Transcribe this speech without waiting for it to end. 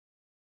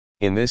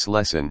In this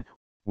lesson,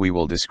 we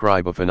will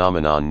describe a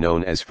phenomenon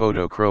known as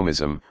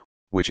photochromism,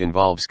 which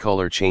involves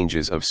color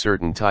changes of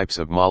certain types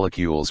of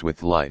molecules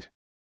with light.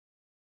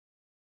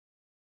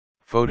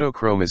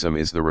 Photochromism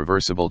is the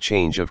reversible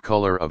change of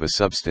color of a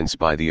substance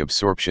by the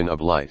absorption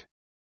of light.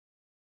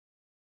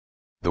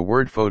 The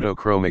word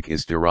photochromic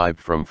is derived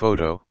from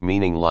photo,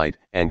 meaning light,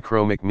 and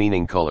chromic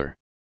meaning color.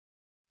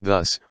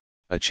 Thus,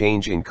 a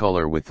change in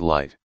color with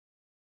light.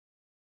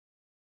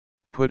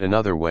 Put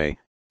another way,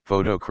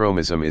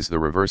 photochromism is the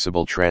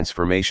reversible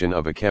transformation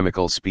of a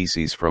chemical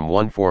species from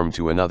one form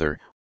to another,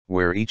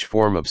 where each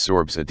form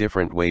absorbs a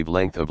different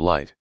wavelength of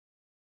light.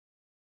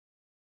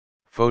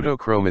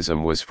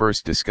 Photochromism was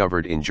first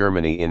discovered in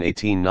Germany in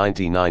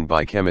 1899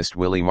 by chemist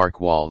Willy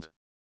Markwald.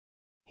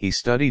 He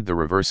studied the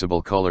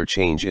reversible color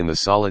change in the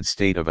solid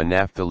state of a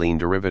naphthalene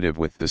derivative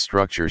with the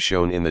structure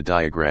shown in the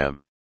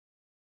diagram.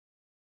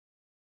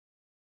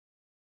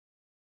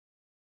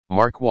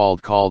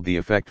 Markwald called the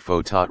effect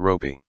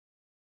phototropy.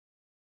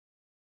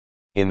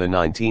 In the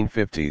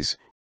 1950s,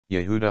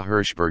 Yehuda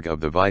Hirschberg of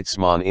the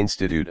Weizmann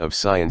Institute of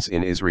Science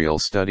in Israel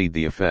studied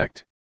the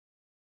effect.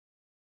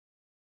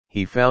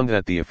 He found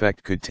that the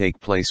effect could take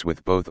place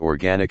with both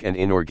organic and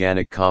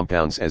inorganic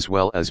compounds as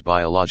well as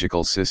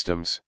biological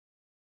systems.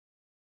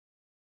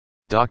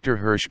 Dr.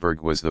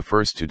 Hirschberg was the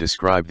first to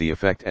describe the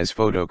effect as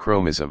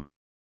photochromism.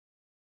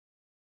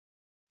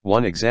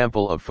 One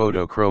example of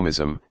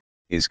photochromism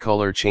is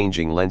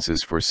color-changing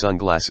lenses for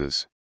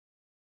sunglasses.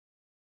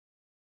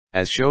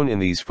 As shown in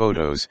these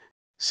photos,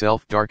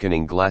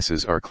 self-darkening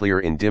glasses are clear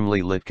in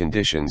dimly lit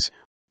conditions,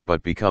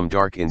 but become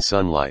dark in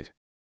sunlight.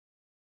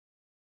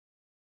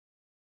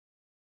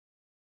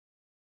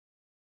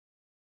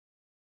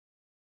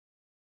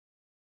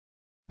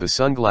 The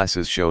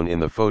sunglasses shown in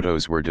the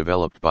photos were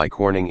developed by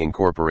Corning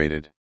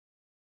Incorporated.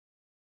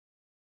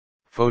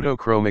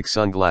 Photochromic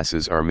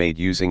sunglasses are made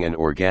using an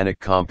organic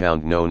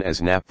compound known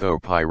as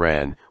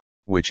naphtho-pyran,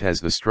 which has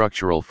the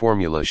structural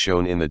formula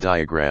shown in the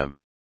diagram.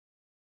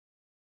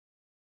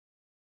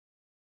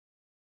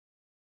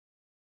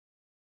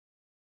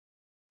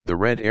 The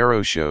red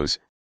arrow shows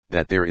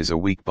that there is a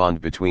weak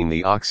bond between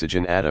the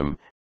oxygen atom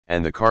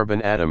and the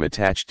carbon atom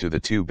attached to the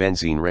two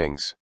benzene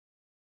rings.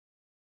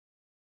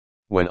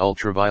 When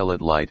ultraviolet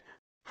light,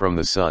 from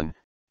the sun,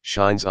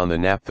 shines on the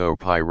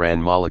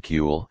naphtho-pyran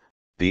molecule,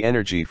 the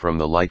energy from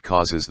the light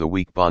causes the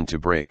weak bond to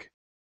break.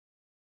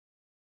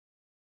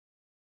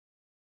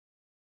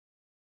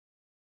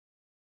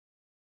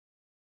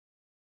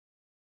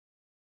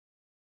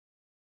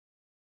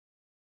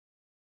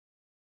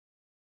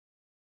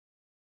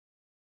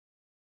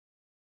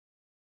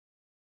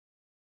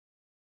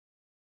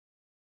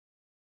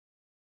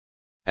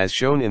 As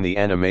shown in the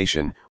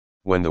animation,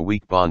 when the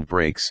weak bond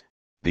breaks,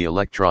 the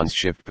electrons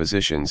shift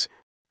positions,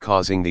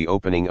 causing the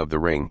opening of the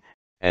ring,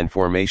 and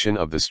formation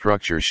of the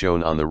structure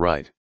shown on the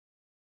right.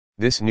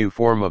 This new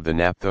form of the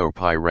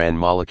naphtho-pyran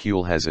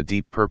molecule has a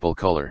deep purple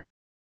color.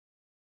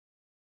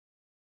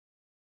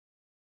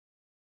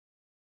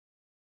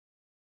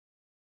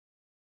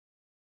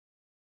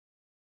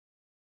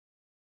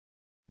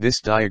 This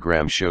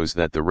diagram shows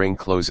that the ring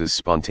closes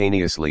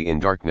spontaneously in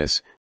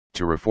darkness,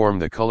 to reform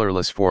the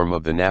colorless form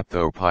of the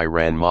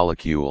naphtho-pyran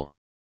molecule.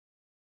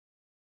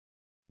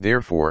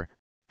 Therefore,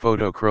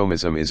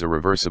 photochromism is a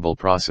reversible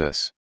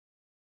process.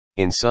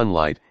 In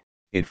sunlight,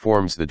 it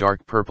forms the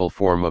dark purple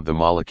form of the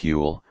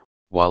molecule,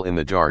 while in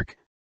the dark,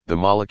 the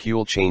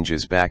molecule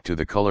changes back to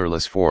the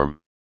colorless form.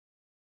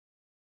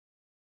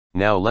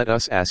 Now let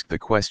us ask the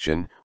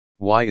question,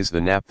 why is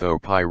the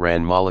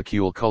naphtho-pyran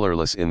molecule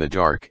colorless in the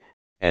dark,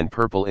 and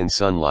purple in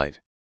sunlight?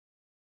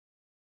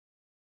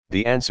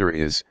 The answer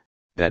is,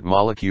 that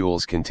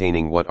molecules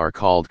containing what are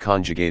called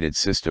conjugated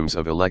systems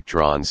of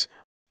electrons,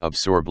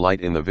 absorb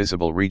light in the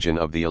visible region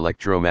of the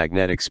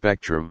electromagnetic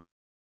spectrum.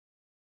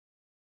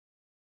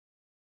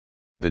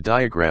 The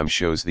diagram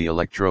shows the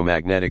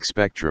electromagnetic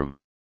spectrum.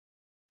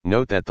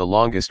 Note that the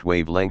longest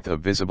wavelength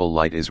of visible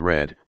light is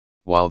red,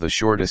 while the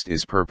shortest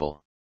is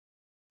purple.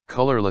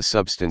 Colorless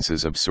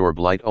substances absorb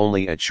light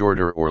only at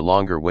shorter or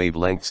longer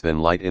wavelengths than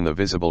light in the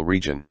visible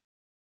region.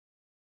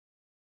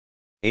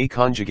 A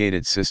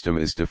conjugated system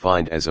is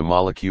defined as a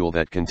molecule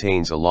that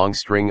contains a long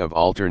string of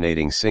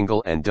alternating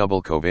single and double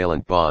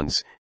covalent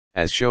bonds,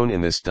 as shown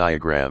in this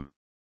diagram.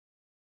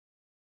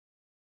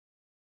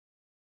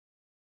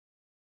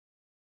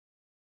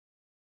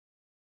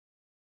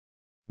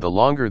 The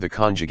longer the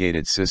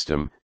conjugated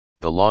system,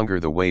 the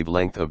longer the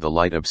wavelength of the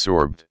light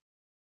absorbed.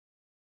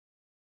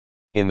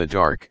 In the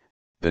dark,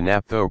 the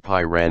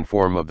naphtho-pyran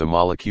form of the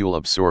molecule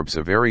absorbs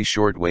a very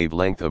short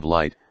wavelength of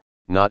light,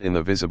 not in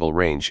the visible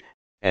range,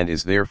 and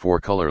is therefore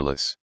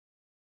colorless.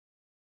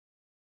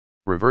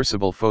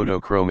 Reversible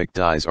photochromic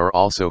dyes are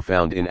also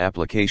found in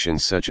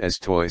applications such as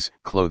toys,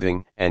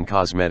 clothing, and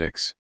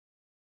cosmetics.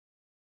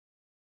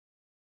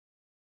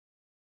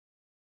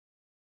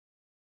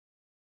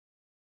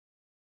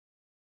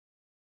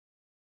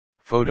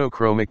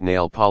 Photochromic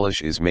nail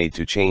polish is made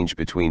to change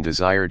between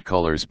desired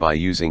colors by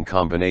using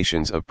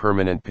combinations of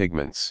permanent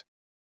pigments.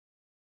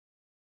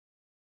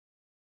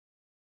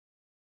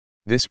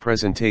 This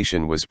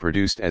presentation was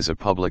produced as a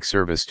public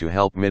service to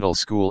help middle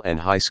school and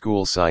high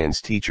school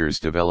science teachers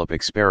develop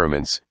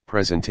experiments,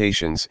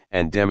 presentations,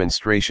 and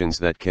demonstrations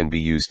that can be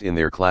used in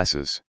their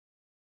classes.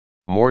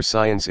 More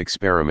science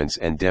experiments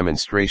and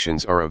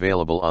demonstrations are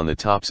available on the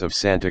Tops of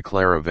Santa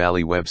Clara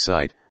Valley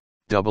website,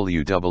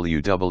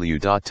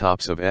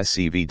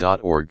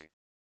 www.topsofscv.org.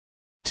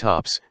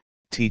 TOPS,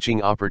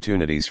 Teaching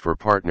Opportunities for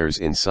Partners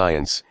in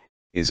Science,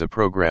 is a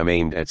program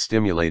aimed at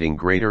stimulating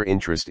greater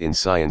interest in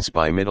science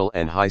by middle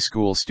and high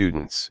school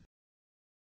students.